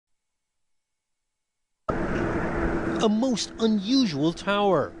A most unusual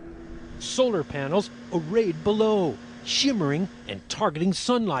tower. Solar panels arrayed below, shimmering and targeting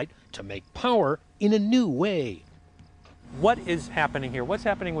sunlight to make power in a new way. What is happening here? What's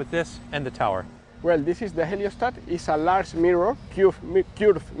happening with this and the tower? Well, this is the heliostat. It's a large mirror,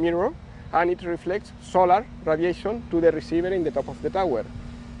 curved mirror, and it reflects solar radiation to the receiver in the top of the tower.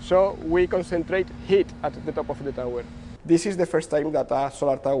 So we concentrate heat at the top of the tower. This is the first time that a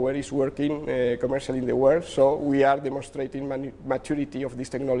solar tower is working commercially in the world, so we are demonstrating maturity of this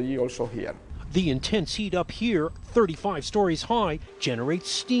technology also here. The intense heat up here, 35 stories high,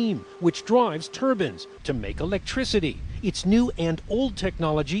 generates steam, which drives turbines to make electricity. It's new and old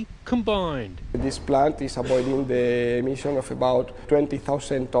technology combined. This plant is avoiding the emission of about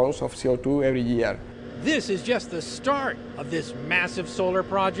 20,000 tons of CO2 every year. This is just the start of this massive solar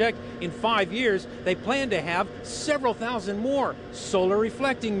project. In 5 years, they plan to have several thousand more solar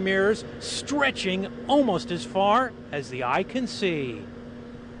reflecting mirrors stretching almost as far as the eye can see.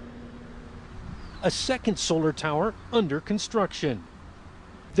 A second solar tower under construction.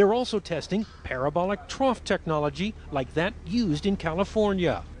 They're also testing parabolic trough technology like that used in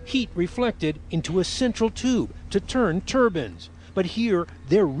California. Heat reflected into a central tube to turn turbines. But here,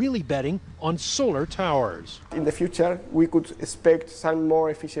 they're really betting on solar towers. In the future, we could expect some more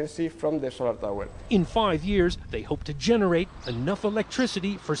efficiency from the solar tower. In 5 years, they hope to generate enough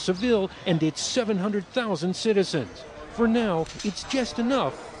electricity for Seville and its 700,000 citizens. For now, it's just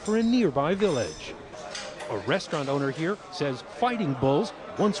enough for a nearby village. A restaurant owner here says fighting bulls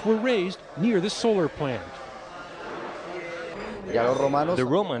once were raised near the solar plant. The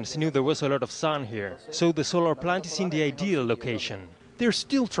Romans knew there was a lot of sun here, so the solar plant is in the ideal location. They're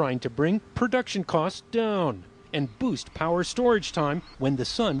still trying to bring production costs down and boost power storage time when the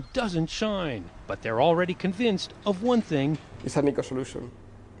sun doesn't shine. But they're already convinced of one thing. It's an eco-solution.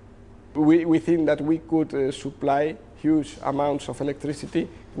 We think that we could supply huge amounts of electricity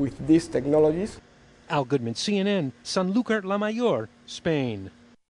with these technologies. Al Goodman, CNN, Sanlúcar la Mayor, Spain.